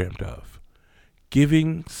always dreamt of.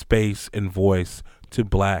 Giving space and voice to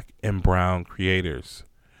black and brown creators.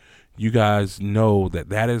 You guys know that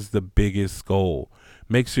that is the biggest goal.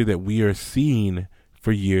 Make sure that we are seen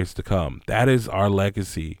for years to come. That is our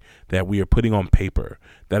legacy that we are putting on paper.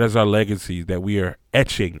 That is our legacy that we are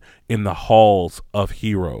etching in the halls of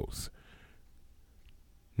heroes.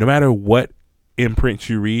 No matter what imprint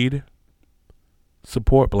you read,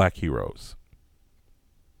 support black heroes.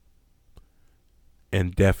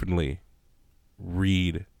 And definitely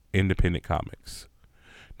read independent comics.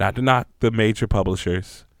 Not to knock the major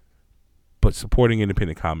publishers, but supporting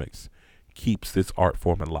independent comics keeps this art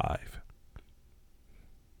form alive.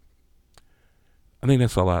 I think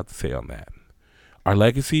that's all I have to say on that. Our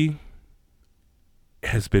legacy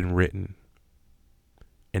has been written.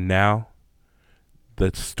 And now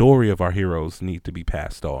the story of our heroes need to be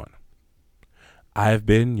passed on. I have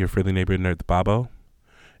been your friendly neighbor nerd, the Babo.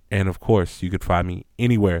 And of course, you could find me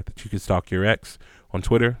anywhere that you can stalk your ex, on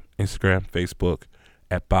Twitter, Instagram, Facebook,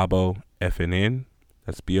 at BoboFNN.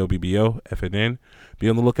 That's BOBBOFNN. Be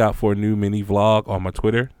on the lookout for a new mini vlog on my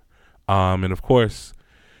Twitter. And of course,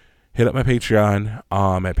 hit up my Patreon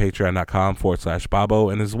at patreon.com/Babo.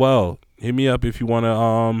 And as well, hit me up if you want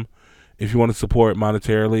to support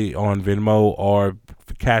monetarily on Venmo or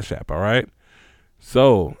Cash App. All right.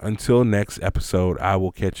 So until next episode, I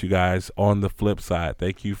will catch you guys on the flip side.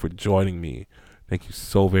 Thank you for joining me. Thank you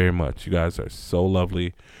so very much. You guys are so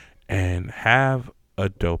lovely, and have a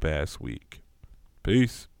dope ass week.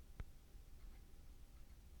 Peace.